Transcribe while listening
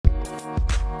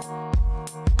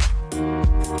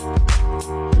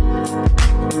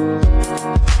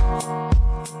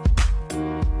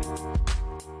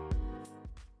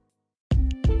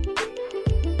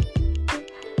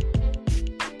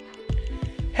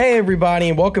Hey everybody,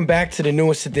 and welcome back to the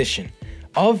newest edition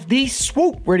of the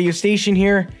Swoop radio station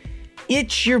here.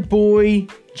 It's your boy,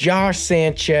 Josh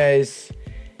Sanchez,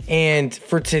 and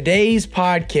for today's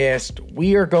podcast,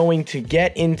 we are going to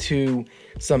get into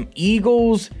some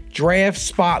Eagles draft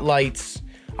spotlights.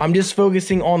 I'm just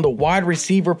focusing on the wide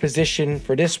receiver position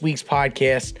for this week's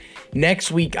podcast. Next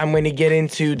week, I'm going to get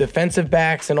into defensive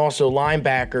backs and also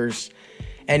linebackers,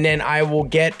 and then I will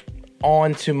get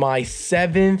on to my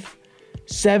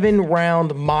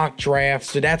seven-round mock draft.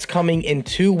 So that's coming in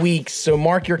 2 weeks. So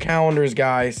mark your calendars,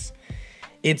 guys.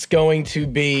 It's going to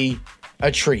be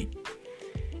a treat.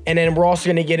 And then we're also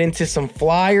going to get into some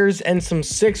Flyers and some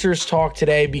Sixers talk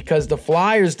today because the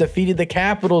Flyers defeated the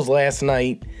Capitals last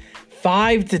night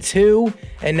 5-2,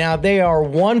 and now they are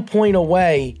 1 point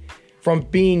away from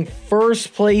being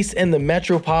first place in the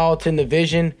Metropolitan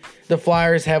Division. The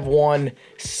Flyers have won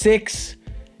six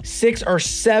or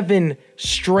seven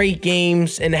straight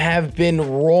games and have been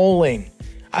rolling.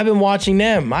 I've been watching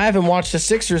them. I haven't watched the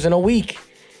Sixers in a week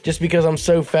just because I'm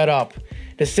so fed up.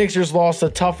 The Sixers lost a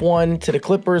tough one to the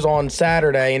Clippers on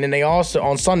Saturday, and then they also,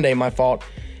 on Sunday, my fault,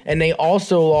 and they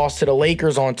also lost to the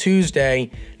Lakers on Tuesday.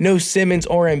 No Simmons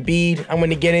or Embiid. I'm going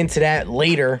to get into that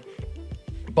later.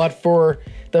 But for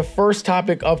the first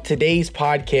topic of today's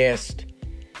podcast,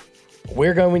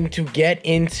 we're going to get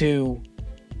into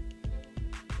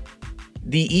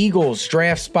the Eagles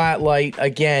draft spotlight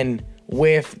again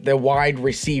with the wide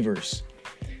receivers.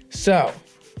 So,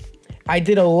 I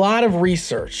did a lot of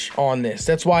research on this.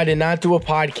 That's why I did not do a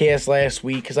podcast last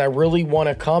week, because I really want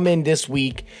to come in this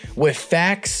week with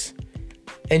facts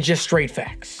and just straight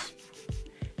facts.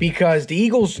 Because the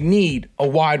Eagles need a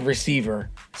wide receiver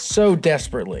so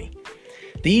desperately.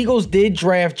 The Eagles did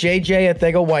draft J.J.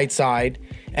 Arcega-Whiteside,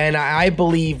 and I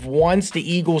believe once the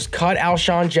Eagles cut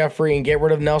Alshon Jeffrey and get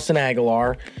rid of Nelson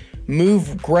Agholor,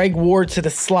 move Greg Ward to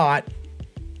the slot,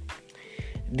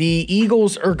 the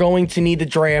Eagles are going to need to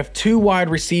draft 2 wide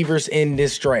receivers in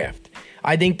this draft.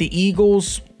 I think the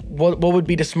Eagles, what would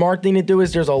be the smart thing to do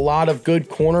is there's a lot of good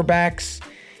cornerbacks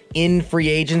in free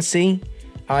agency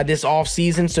this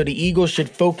offseason, so the Eagles should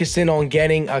focus in on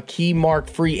getting a key mark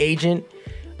free agent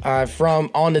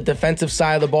from on the defensive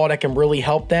side of the ball that can really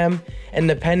help them. And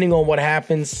depending on what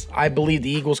happens, I believe the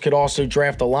Eagles could also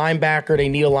draft a linebacker. They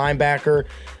need a linebacker.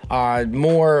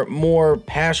 More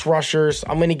pass rushers.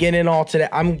 I'm going to get in all to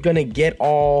that. I'm going to get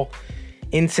all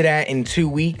into that in 2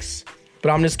 weeks.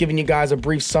 But I'm just giving you guys a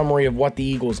brief summary of what the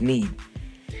Eagles need.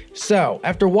 So,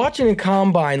 after watching the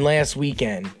Combine last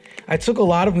weekend, I took a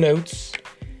lot of notes.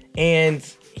 And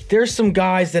there's some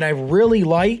guys that I really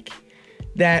like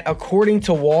that, according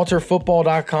to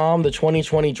WalterFootball.com, the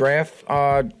 2020 draft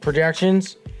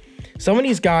projections, some of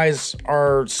these guys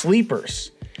are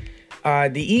sleepers.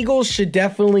 The Eagles should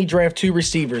definitely draft 2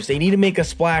 receivers. They need to make a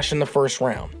splash in the first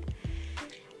round.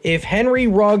 If Henry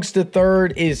Ruggs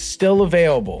III is still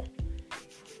available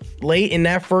late in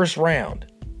that first round,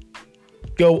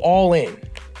 go all in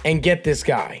and get this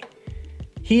guy.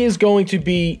 He is going to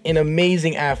be an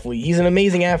amazing athlete. He's an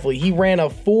amazing athlete. He ran a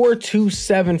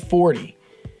 4.27 40.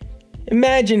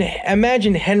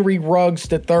 Imagine Henry Ruggs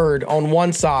III on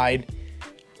one side.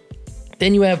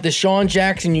 Then you have Deshaun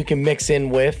Jackson you can mix in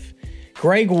with,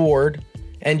 Greg Ward,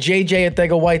 and J.J.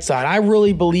 Arcega-Whiteside. I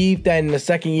really believe that in the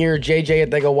second year, J.J.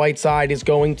 Arcega-Whiteside is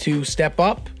going to step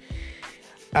up.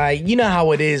 You know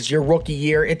how it is, your rookie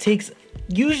year. It takes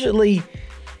usually,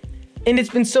 and it's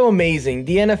been so amazing.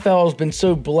 The NFL has been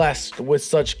so blessed with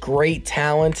such great,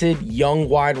 talented, young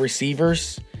wide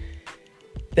receivers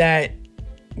that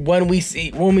when we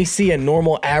see a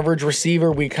normal average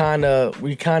receiver, we kind of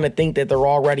think that they're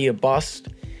already a bust.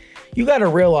 You got to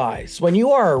realize when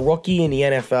you are a rookie in the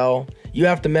NFL, you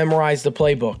have to memorize the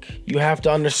playbook. You have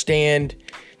to understand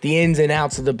the ins and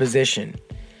outs of the position.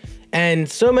 And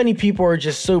so many people are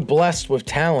just so blessed with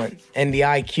talent and the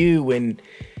IQ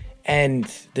and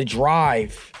the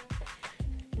drive.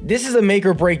 This is a make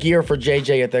or break year for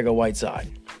J.J.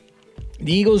 Arcega-Whiteside.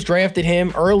 The Eagles drafted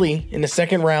him early in the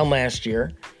second round last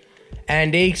year,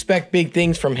 and they expect big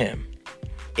things from him.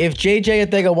 If J.J.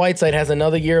 Arcega-Whiteside has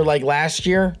another year like last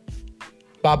year,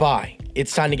 bye-bye.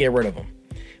 It's time to get rid of him.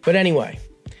 But anyway,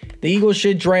 the Eagles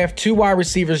should draft 2 wide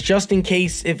receivers just in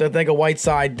case if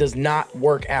Arcega-Whiteside does not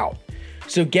work out.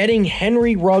 So getting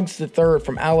Henry Ruggs III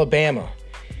from Alabama,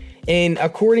 and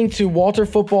according to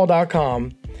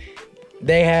WalterFootball.com,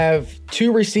 they have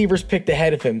 2 receivers picked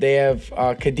ahead of him. They have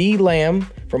Khalid Lamb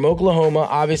from Oklahoma.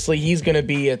 Obviously, he's going to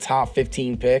be a top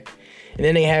 15 pick. And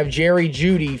then they have Jerry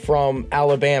Jeudy from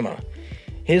Alabama.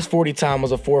 His 40 time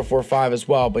was a 4.45 as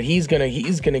well, but he's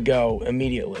gonna go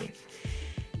immediately.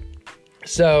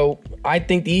 So I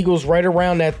think the Eagles right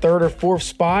around that third or fourth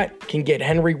spot can get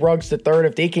Henry Ruggs to third.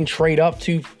 If they can trade up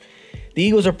to, the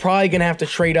Eagles are probably going to have to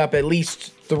trade up at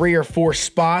least 3 or 4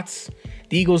 spots.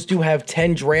 The Eagles do have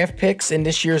 10 draft picks in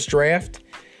this year's draft,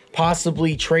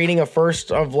 possibly trading a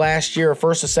first of last year, a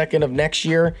first, a second of next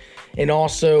year, and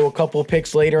also a couple of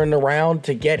picks later in the round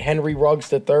to get Henry Ruggs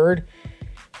to third.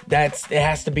 It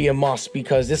has to be a must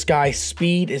because this guy's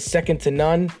speed is second to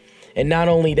none. And not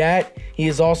only that, he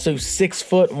is also 6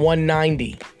 foot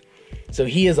 190. So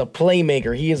he is a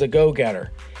playmaker. He is a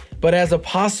go-getter. But as a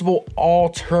possible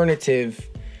alternative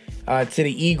to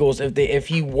the Eagles, if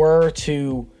he were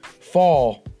to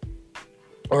fall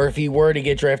or if he were to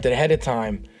get drafted ahead of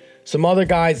time, some other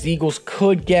guys the Eagles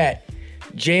could get.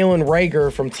 Jalen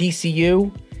Reagor from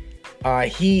TCU.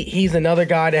 He's another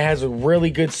guy that has a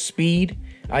really good speed.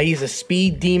 He's a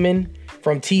speed demon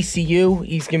from TCU.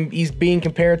 He's being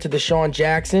compared to Deshaun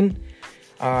Jackson.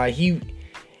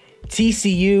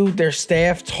 TCU, their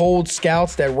staff told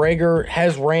scouts that Reagor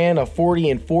has ran a 40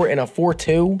 and a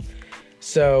 4.2.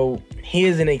 So he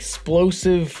is an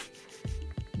explosive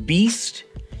beast.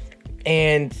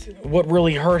 And what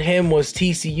really hurt him was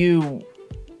TCU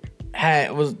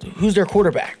who's their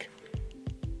quarterback?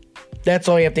 That's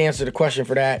all you have to answer the question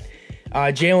for that.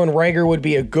 Jalen Reagor would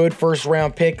be a good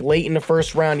first-round pick. Late in the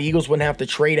first round, the Eagles wouldn't have to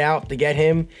trade out to get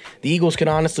him. The Eagles could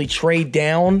honestly trade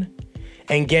down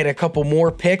and get a couple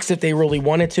more picks if they really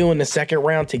wanted to in the second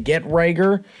round to get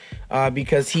Reagor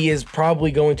because he is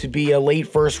probably going to be a late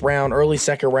first round, early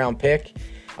second round pick.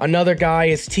 Another guy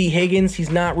is T. Higgins. He's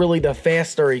not really the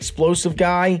fast or explosive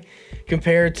guy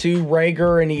compared to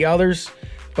Reagor and the others,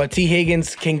 but T.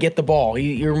 Higgins can get the ball.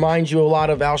 He reminds you a lot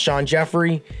of Alshon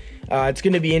Jeffrey. It's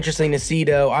going to be interesting to see,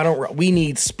 though. We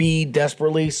need speed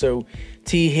desperately, so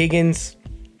T. Higgins,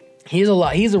 he's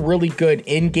a really good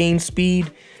in-game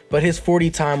speed, but his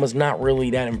 40 time was not really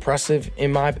that impressive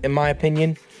in my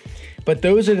opinion. But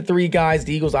those are the 3 guys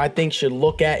the Eagles I think should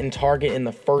look at and target in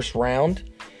the first round.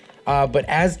 But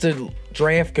as the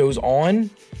draft goes on,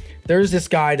 there's this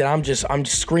guy that I'm just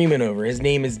screaming over. His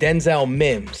name is Denzel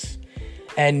Mims,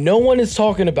 and no one is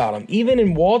talking about him. Even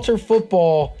in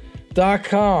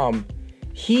WalterFootball.com,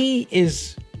 he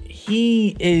is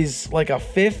like a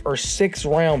 5th or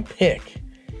 6th round pick,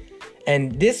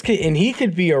 and he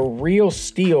could be a real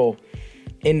steal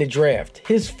in the draft.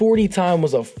 His 40 time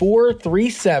was a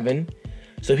 4.37,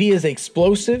 so he is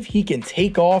explosive. He can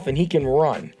take off and he can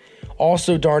run.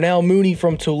 Also, Darnell Mooney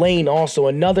from Tulane, also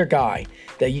another guy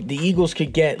that the Eagles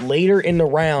could get later in the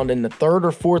round, in the 3rd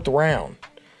or 4th round.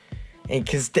 And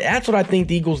because that's what I think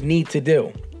the Eagles need to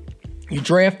do. You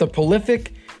draft a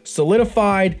prolific,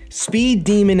 solidified speed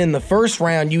demon in the first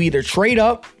round. You either trade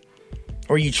up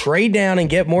or you trade down and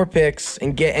get more picks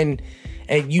and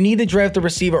you need to draft a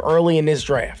receiver early in this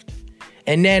draft.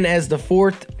 And then as the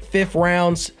 4th, 5th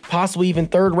rounds, possibly even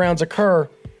 3rd rounds occur,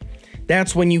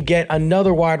 that's when you get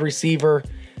another wide receiver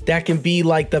that can be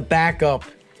like the backup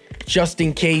just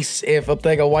in case if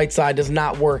Whiteside does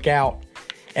not work out.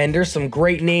 And there's some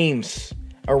great names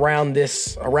around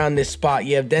this spot.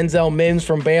 You have Denzel Mims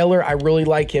from Baylor. I really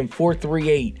like him,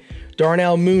 4.38.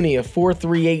 Darnell Mooney, a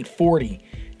 4.38 40.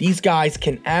 These guys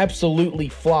can absolutely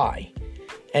fly,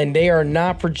 and they are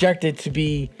not projected to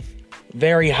be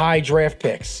very high draft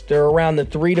picks. They're around the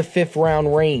 3 to 5th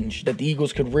round range that the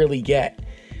Eagles could really get.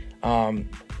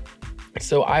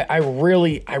 So I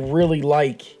really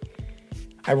like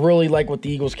what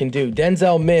the Eagles can do.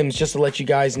 Denzel Mims, just to let you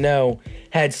guys know,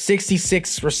 had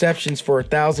 66 receptions for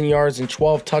 1,000 yards and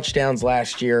 12 touchdowns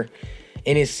last year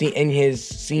in his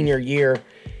senior year.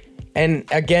 And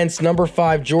against number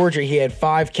 5 Georgia, he had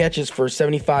 5 catches for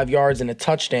 75 yards and a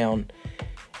touchdown.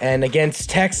 And against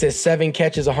Texas, 7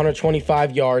 catches,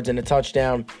 125 yards and a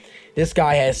touchdown. This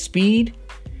guy has speed.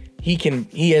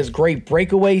 He has great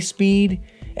breakaway speed,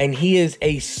 and he is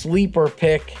a sleeper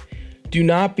pick. Do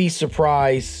not be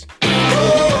surprised.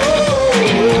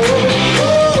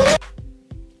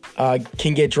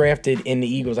 Can get drafted in the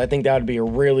Eagles. I think that would be a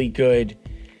really good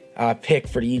pick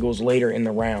for the Eagles later in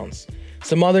the rounds.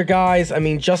 Some other guys,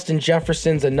 Justin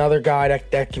Jefferson's another guy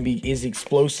that is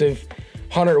explosive.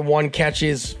 101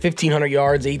 catches, 1,500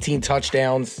 yards, 18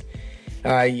 touchdowns.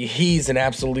 He's an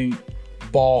absolute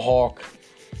ball hawk.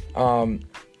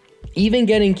 Even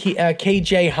getting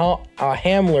KJ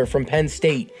Hamler from Penn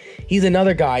State. He's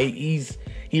another guy. He's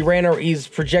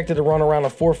projected to run around a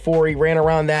 4.4. He ran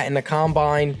around that in the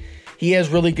combine. He has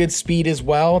really good speed as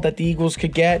well that the Eagles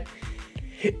could get.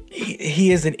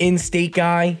 He is an in-state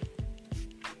guy,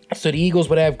 so the Eagles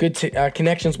would have good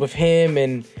connections with him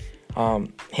and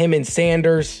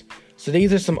Sanders. So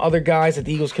these are some other guys that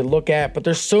the Eagles could look at. But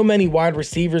there's so many wide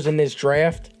receivers in this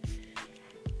draft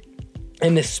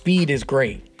And the speed is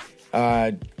great.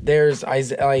 There's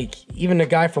like even the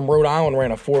guy from Rhode Island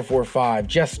ran a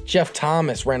 4.45. Jeff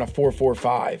Thomas ran a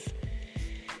 4.45.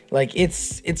 Like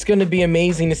it's going to be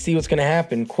amazing to see what's going to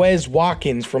happen. Quez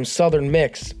Watkins from Southern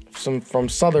Miss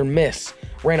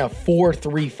ran a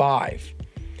 4.35.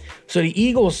 So the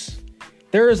Eagles,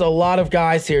 there is a lot of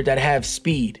guys here that have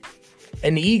speed.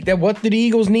 And what do the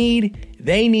Eagles need?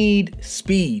 They need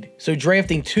speed. So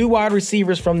drafting 2 wide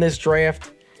receivers from this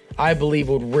draft, I believe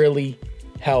would really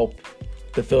help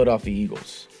the Philadelphia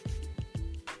Eagles.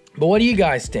 But what do you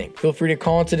guys think? Feel free to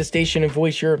call into the station and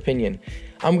voice your opinion.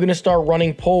 I'm going to start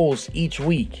running polls each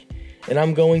week. And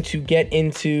I'm going to get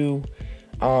into,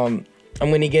 I want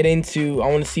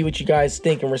to see what you guys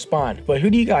think and respond. But who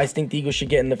do you guys think the Eagles should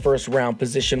get in the first round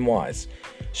position-wise?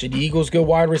 Should the Eagles go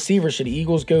wide receiver? Should the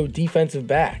Eagles go defensive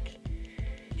back?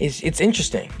 It's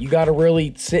interesting. You got to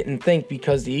really sit and think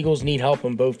because the Eagles need help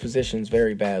in both positions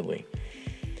very badly.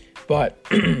 But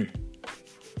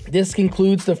this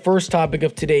concludes the first topic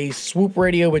of today's Swoop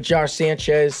Radio with Josh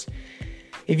Sanchez.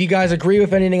 If you guys agree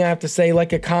with anything I have to say,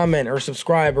 like a comment or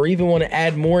subscribe, or even want to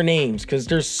add more names, because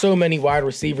there's so many wide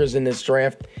receivers in this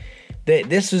draft.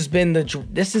 That this has been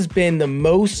the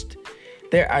most.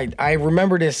 I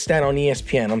remember this stat on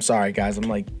ESPN. I'm sorry, guys. I'm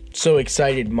like so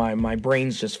excited. My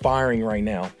brain's just firing right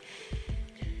now.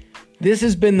 This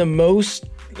has been the most,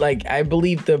 like, I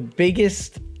believe the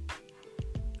biggest,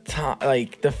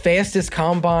 the fastest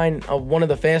combine, one of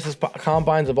the fastest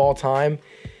combines of all time.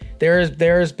 There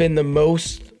has been the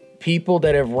most people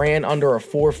that have ran under a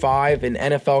 4.5 in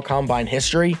NFL combine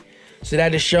history. So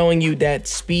that is showing you that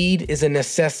speed is a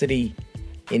necessity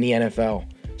in the NFL.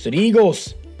 So the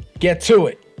Eagles, get to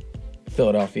it,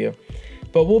 Philadelphia.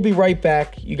 But we'll be right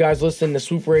back. You guys listen to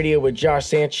Swoop Radio with Josh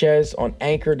Sanchez on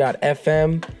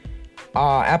Anchor.fm,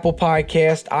 Apple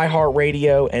Podcast,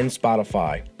 iHeartRadio, and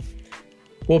Spotify.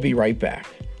 We'll be right back.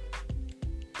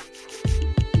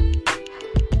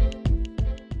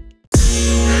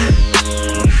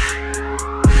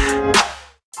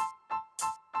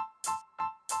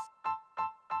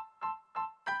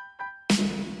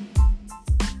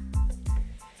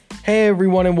 Hey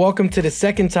everyone, and welcome to the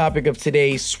second topic of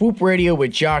today's Swoop Radio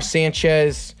with Josh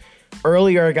Sanchez.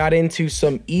 Earlier I got into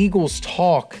some Eagles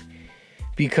talk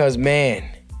because, man,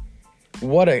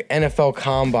 what an NFL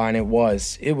combine it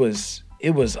was. It was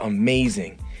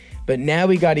amazing. But now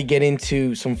we got to get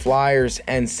into some Flyers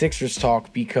and Sixers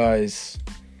talk because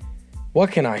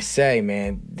what can I say,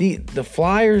 man? The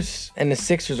Flyers and the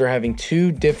Sixers are having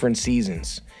 2 different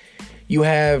seasons. You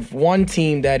have one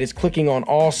team that is clicking on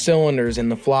all cylinders in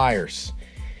the Flyers.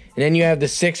 And then you have the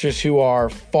Sixers who are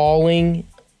falling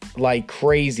like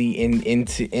crazy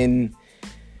in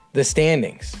the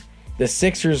standings. The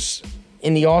Sixers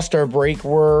in the All-Star break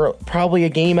were probably a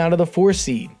game out of the 4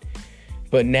 seed.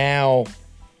 But now,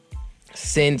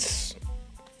 since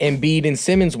Embiid and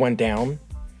Simmons went down,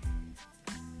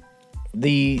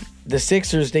 the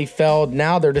Sixers, they fell.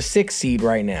 Now they're the 6th seed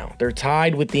right now. They're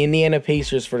tied with the Indiana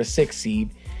Pacers for the 6th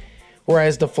seed.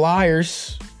 Whereas the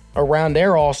Flyers, around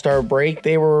their All-Star break,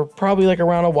 they were probably like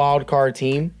around a wild card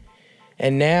team.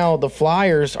 And now the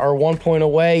Flyers are 1 point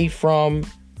away from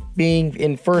being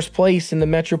in first place in the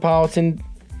Metropolitan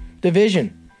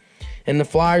Division. And the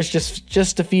Flyers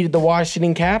just defeated the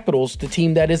Washington Capitals, the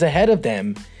team that is ahead of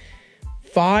them,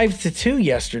 5-2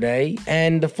 yesterday,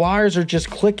 and the Flyers are just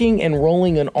clicking and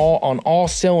rolling on all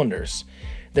cylinders.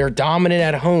 They're dominant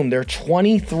at home. They're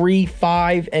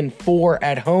 23-5-4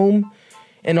 at home,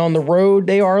 and on the road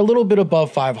they are a little bit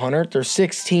above 500. They're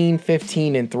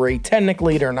 16-15-3.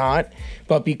 Technically they're not,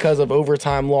 but because of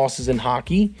overtime losses in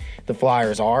hockey, the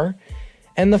Flyers are.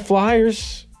 And the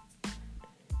Flyers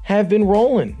have been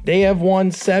rolling. They have won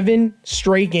 7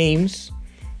 straight games.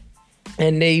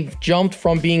 And they've jumped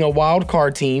from being a wild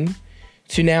card team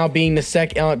to now being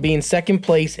being second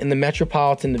place in the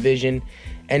Metropolitan Division.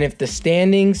 And if the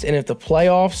standings and if the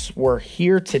playoffs were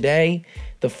here today,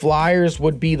 the Flyers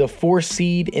would be the 4th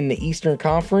seed in the Eastern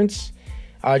Conference.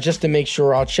 Just to make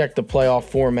sure, I'll check the playoff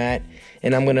format.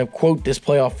 And I'm going to quote this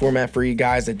playoff format for you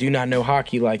guys that do not know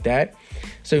hockey like that.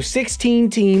 So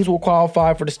 16 teams will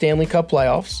qualify for the Stanley Cup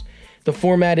playoffs. The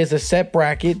format is a set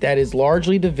bracket that is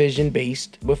largely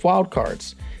division-based with wild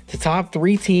cards. The top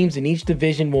 3 teams in each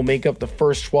division will make up the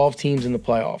first 12 teams in the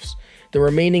playoffs. The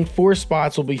remaining 4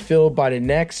 spots will be filled by the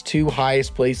next 2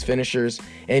 highest-placed finishers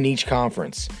in each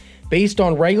conference. Based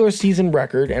on regular season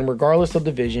record and regardless of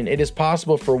division, it is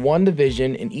possible for one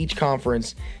division in each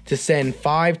conference to send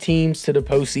 5 teams to the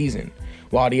postseason,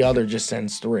 while the other just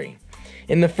sends 3.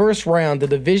 In the first round, the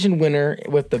division winner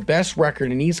with the best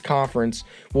record in each conference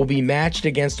will be matched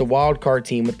against a wildcard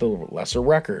team with the lesser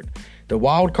record. The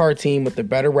wild card team with the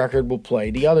better record will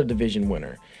play the other division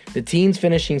winner. The teams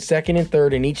finishing second and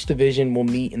third in each division will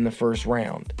meet in the first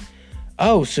round.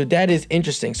 Oh, so that is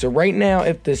interesting. So right now,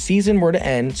 if the season were to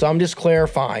end, so I'm just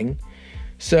clarifying.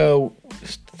 So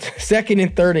second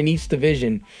and third in each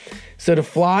division. So the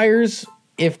Flyers,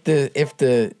 if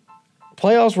the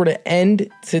playoffs were to end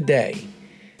today,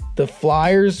 the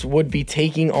Flyers would be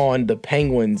taking on the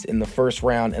Penguins in the first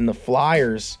round, and the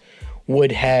Flyers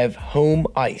would have home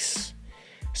ice.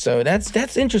 So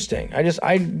that's interesting.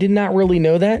 I did not really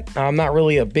know that. I'm not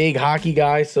really a big hockey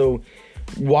guy, so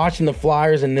watching the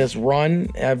Flyers in this run,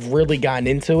 I've really gotten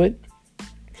into it.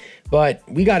 But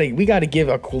we gotta give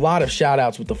a lot of shout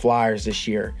outs with the Flyers this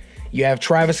year. You have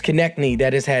Travis Konecny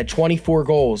that has had 24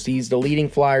 goals. He's the leading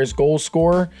Flyers goal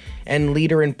scorer and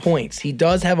leader in points. He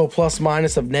does have a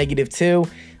plus-minus of -2,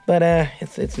 but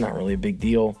it's not really a big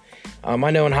deal. I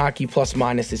know in hockey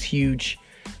plus-minus is huge.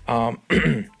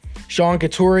 Sean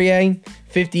Couturier,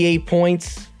 58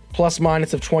 points,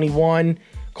 plus-minus of 21.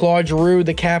 Claude Giroux,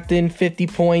 the captain, 50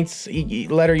 points.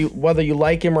 Whether you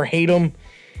like him or hate him,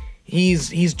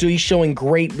 he's showing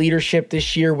great leadership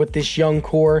this year with this young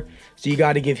core. So you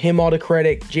got to give him all the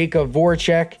credit. Jacob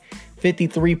Voracek,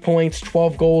 53 points,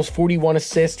 12 goals, 41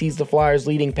 assists. He's the Flyers'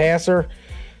 leading passer.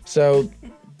 So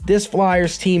this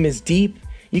Flyers team is deep.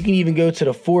 You can even go to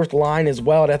the fourth line as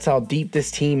well. That's how deep this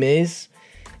team is.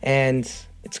 And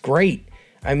it's great.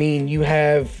 I mean, you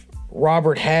have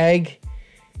Robert Hagg.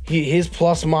 His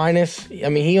plus-minus, I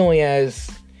mean, he only has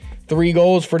 3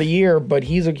 goals for the year, but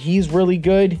he's really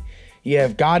good. You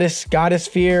have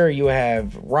Goddesphere, you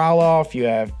have Roloff, you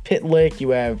have Pitlick,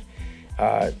 you have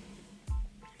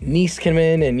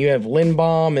Niskanen, and you have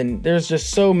Lindbaum, and there's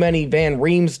just so many, Van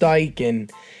Riemsdyk,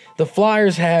 and the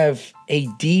Flyers have a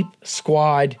deep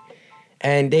squad,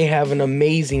 and they have an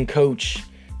amazing coach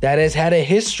that has had a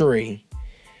history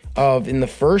of, in the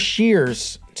first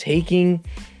years, taking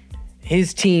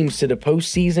his teams to the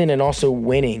postseason and also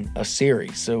winning a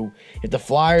series. So if the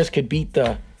Flyers could beat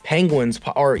the Penguins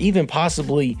or even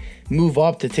possibly move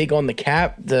up to take on the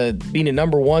Cap to be the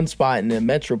number 1 spot in the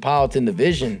Metropolitan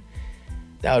Division,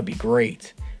 that would be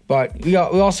great. But we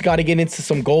also got to get into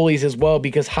some goalies as well,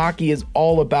 because hockey is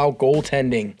all about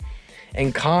goaltending.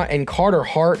 And Carter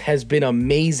Hart has been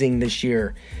amazing this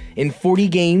year. In 40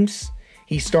 games,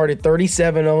 he started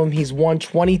 37 of them. He's won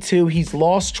 22. He's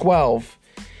lost 12.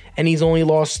 And he's only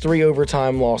lost 3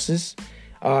 overtime losses.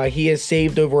 He has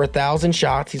saved over 1,000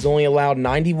 shots. He's only allowed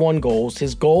 91 goals.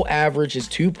 His goal average is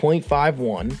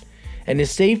 2.51. And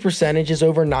his save percentage is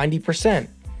over 90%.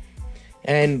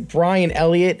 And Brian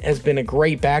Elliott has been a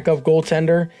great backup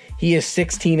goaltender. He is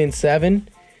 16-7.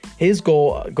 His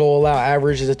goal allow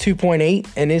average is a 2.8.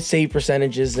 And his save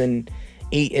percentage is a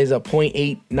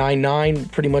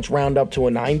 .899. Pretty much round up to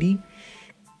a 90.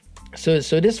 So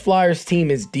this Flyers team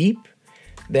is deep.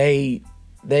 They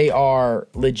are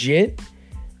legit,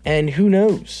 and who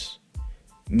knows?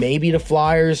 Maybe the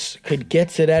Flyers could get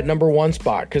to that number 1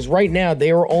 spot, because right now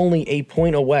they are only a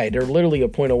point away. They're literally a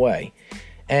point away,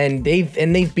 and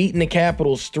they've beaten the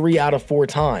Capitals 3 out of 4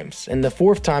 times, and the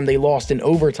 4th time they lost in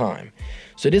overtime.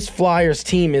 So this Flyers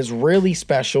team is really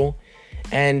special,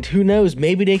 and who knows?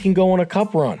 Maybe they can go on a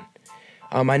cup run.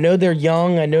 I know they're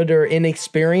young. I know they're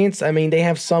inexperienced. I mean, they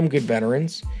have some good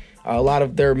veterans. A lot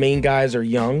of their main guys are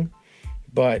young,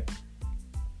 but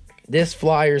this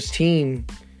Flyers team,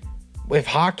 with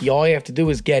hockey, all you have to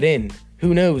do is get in.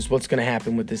 Who knows what's going to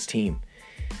happen with this team?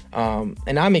 And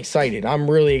I'm excited. I'm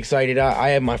really excited. I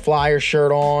have my Flyers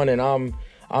shirt on, and I'm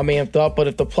amped up. But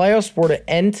if the playoffs were to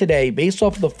end today, based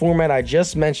off of the format I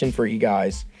just mentioned for you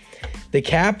guys, the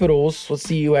Capitals, let's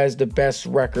see who has the best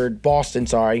record. Boston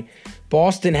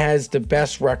has the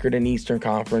best record in the Eastern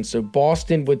Conference. So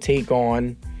Boston would take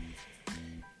on,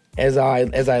 as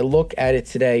I look at it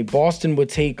today, Boston would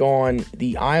take on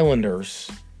the Islanders,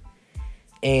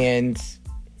 and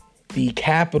the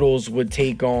Capitals would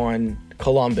take on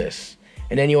Columbus.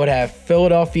 And then you would have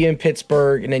Philadelphia and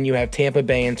Pittsburgh, and then you have Tampa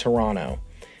Bay and Toronto.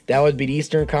 That would be the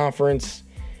Eastern Conference.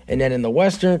 And then in the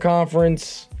Western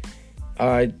Conference,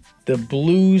 the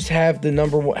Blues have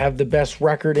the best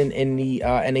record in the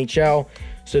NHL.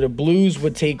 So the Blues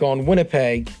would take on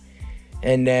Winnipeg,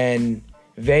 and then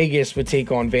Vegas would take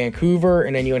on Vancouver,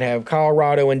 and then you would have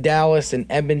Colorado and Dallas and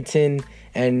Edmonton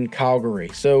and Calgary.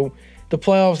 So the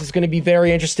playoffs is going to be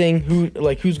very interesting. Who's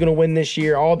going to win this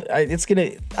year? I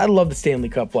love the Stanley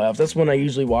Cup playoffs. That's when I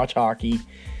usually watch hockey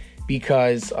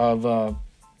because playoff.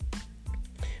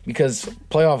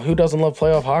 Who doesn't love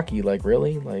playoff hockey? Like,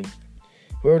 really? Like,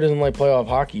 whoever doesn't like playoff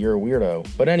hockey, you're a weirdo.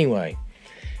 But anyway,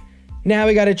 Now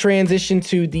we got to transition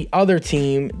to the other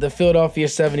team, the Philadelphia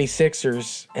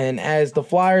 76ers. And as the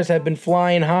Flyers have been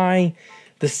flying high,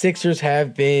 the Sixers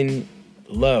have been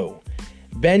low.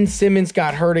 Ben Simmons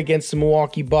got hurt against the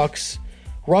Milwaukee Bucks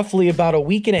roughly about a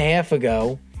week and a half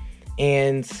ago,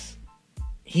 and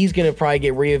he's going to probably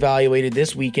get reevaluated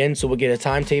this weekend, so we'll get a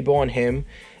timetable on him.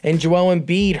 And Joel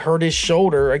Embiid hurt his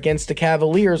shoulder against the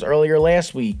Cavaliers earlier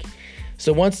last week.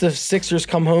 So once the Sixers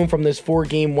come home from this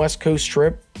 4-game West Coast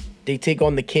trip, they take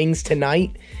on the Kings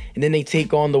tonight, and then they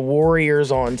take on the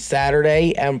Warriors on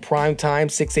Saturday at prime time,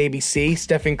 6 ABC.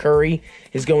 Stephen Curry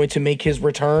is going to make his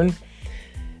return.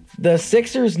 The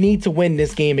Sixers need to win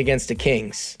this game against the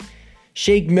Kings.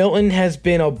 Shake Milton has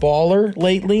been a baller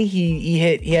lately. He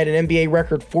had an NBA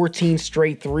record 14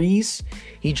 straight threes.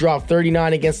 He dropped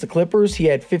 39 against the Clippers. He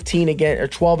had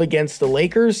 12 against the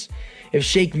Lakers. If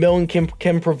Shake Milton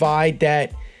can provide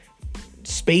that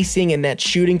spacing and that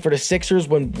shooting for the Sixers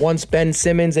once Ben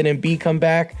Simmons and Embiid come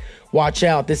back, watch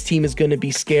out. This team is going to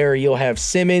be scary. You'll have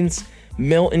Simmons,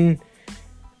 Milton.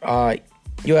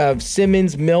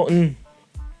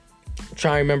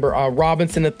 Trying to remember,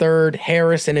 Robinson III,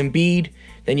 Harris, and Embiid.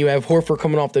 Then you have Horford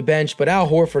coming off the bench, but Al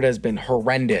Horford has been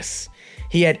horrendous.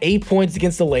 He had 8 points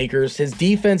against the Lakers. His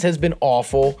defense has been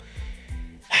awful.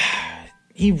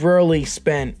 He rarely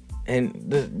spent,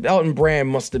 and Elton Brand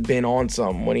must have been on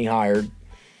something when he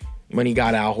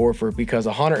got Al Horford, because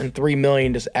 $103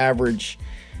 million just average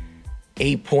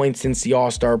 8 points since the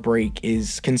All-Star break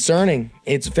is concerning.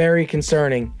 It's very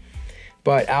concerning.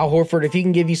 But Al Horford, if he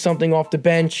can give you something off the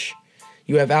bench,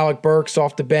 you have Alec Burks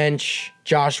off the bench,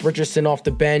 Josh Richardson off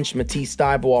the bench, Matisse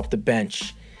Thybulle off the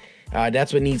bench.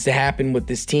 That's what needs to happen with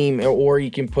this team. Or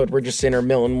you can put Richardson or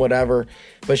Milton, whatever.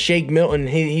 But Shake Milton,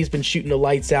 he's been shooting the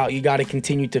lights out. You got to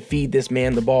continue to feed this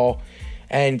man the ball.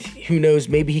 And who knows,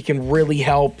 maybe he can really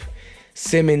help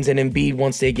Simmons and Embiid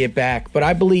once they get back. But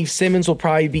I believe Simmons will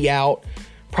probably be out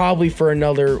probably for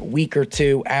another week or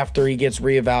two after he gets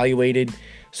reevaluated.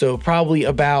 So probably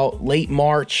about late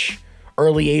March,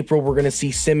 early April, we're going to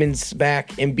see Simmons back.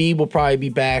 Embiid will probably be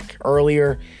back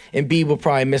earlier. Embiid will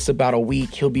probably miss about a week.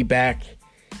 He'll be back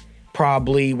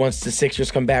probably once the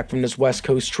Sixers come back from this West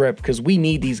Coast trip, because we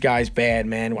need these guys bad,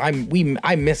 man.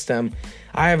 I miss them.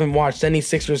 I haven't watched any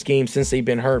Sixers games since they've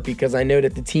been hurt, because I know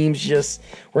that the teams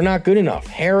we're not good enough.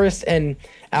 Harris and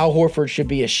Al Horford should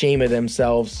be ashamed of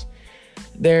themselves.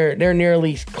 They're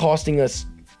nearly costing us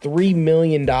 $3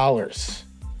 million.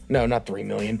 No, not $3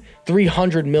 million.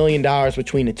 $300 million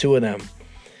between the two of them.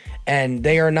 And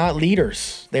they are not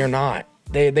leaders. They are not.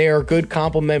 They are a good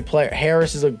complement player.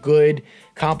 Harris is a good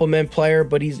complement player,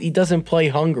 but he doesn't play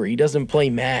hungry. He doesn't play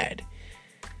mad.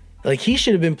 Like, he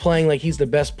should have been playing like he's the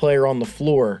best player on the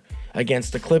floor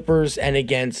against the Clippers and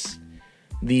against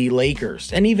the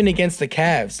Lakers and even against the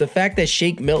Cavs. The fact that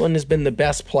Shake Milton has been the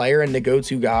best player and the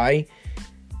go-to guy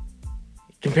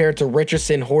compared to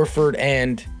Richardson, Horford,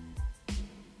 and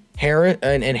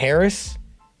Harris,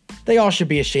 they all should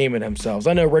be ashamed of themselves.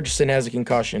 I know Richardson has a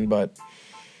concussion, but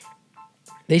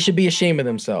they should be ashamed of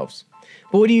themselves.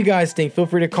 But what do you guys think? Feel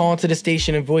free to call into the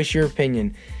station and voice your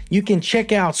opinion. You can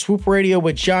check out Swoop Radio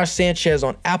with Josh Sanchez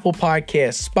on Apple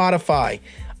Podcasts, Spotify,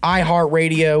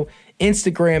 iHeartRadio,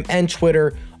 Instagram, and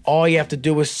Twitter. All you have to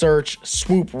do is search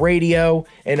Swoop Radio,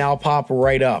 and I'll pop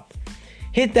right up.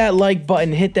 Hit that like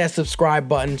button, hit that subscribe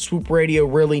button. Swoop Radio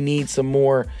really needs some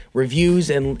more reviews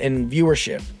and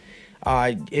viewership.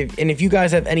 If you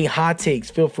guys have any hot takes,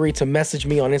 feel free to message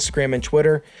me on Instagram and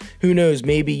Twitter. Who knows,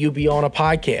 maybe you'll be on a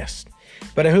podcast.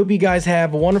 But I hope you guys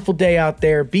have a wonderful day out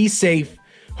there. Be safe.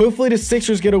 Hopefully the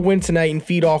Sixers get a win tonight and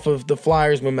feed off of the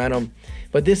Flyers' momentum.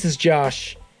 But this is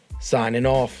Josh signing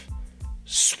off.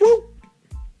 Swoop!